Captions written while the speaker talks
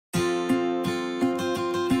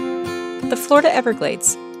The Florida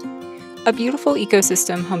Everglades, a beautiful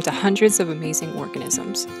ecosystem home to hundreds of amazing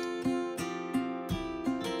organisms.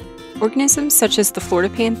 Organisms such as the Florida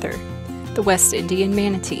panther, the West Indian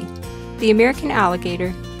manatee, the American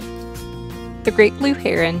alligator, the great blue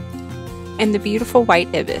heron, and the beautiful white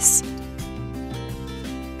ibis.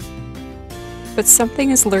 But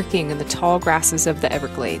something is lurking in the tall grasses of the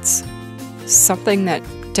Everglades, something that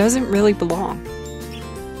doesn't really belong.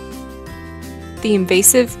 The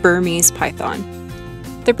invasive Burmese python.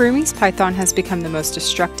 The Burmese python has become the most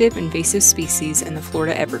destructive invasive species in the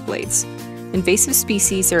Florida Everglades. Invasive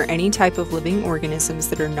species are any type of living organisms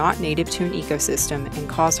that are not native to an ecosystem and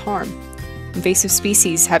cause harm. Invasive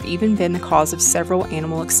species have even been the cause of several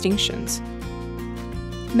animal extinctions.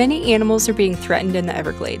 Many animals are being threatened in the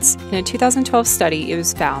Everglades. In a 2012 study, it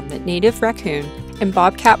was found that native raccoon and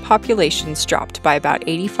bobcat populations dropped by about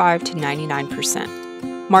 85 to 99%.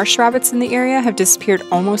 Marsh rabbits in the area have disappeared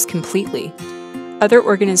almost completely. Other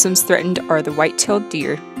organisms threatened are the white-tailed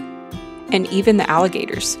deer and even the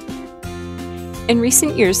alligators. In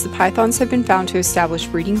recent years, the pythons have been found to establish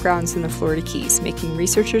breeding grounds in the Florida Keys, making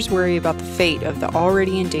researchers worry about the fate of the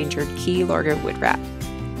already endangered Key Largo wood rat.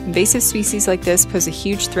 Invasive species like this pose a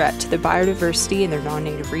huge threat to the biodiversity in their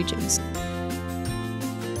non-native regions.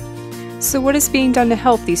 So what is being done to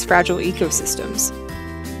help these fragile ecosystems?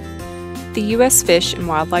 The U.S. Fish and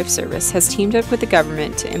Wildlife Service has teamed up with the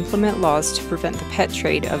government to implement laws to prevent the pet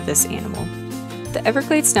trade of this animal. The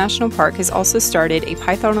Everglades National Park has also started a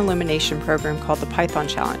python elimination program called the Python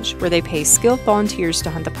Challenge, where they pay skilled volunteers to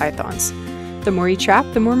hunt the pythons. The more you trap,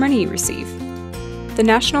 the more money you receive. The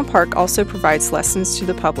national park also provides lessons to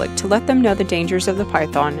the public to let them know the dangers of the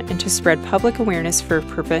python and to spread public awareness for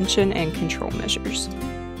prevention and control measures.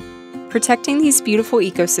 Protecting these beautiful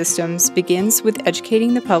ecosystems begins with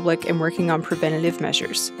educating the public and working on preventative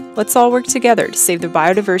measures. Let's all work together to save the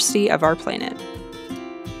biodiversity of our planet.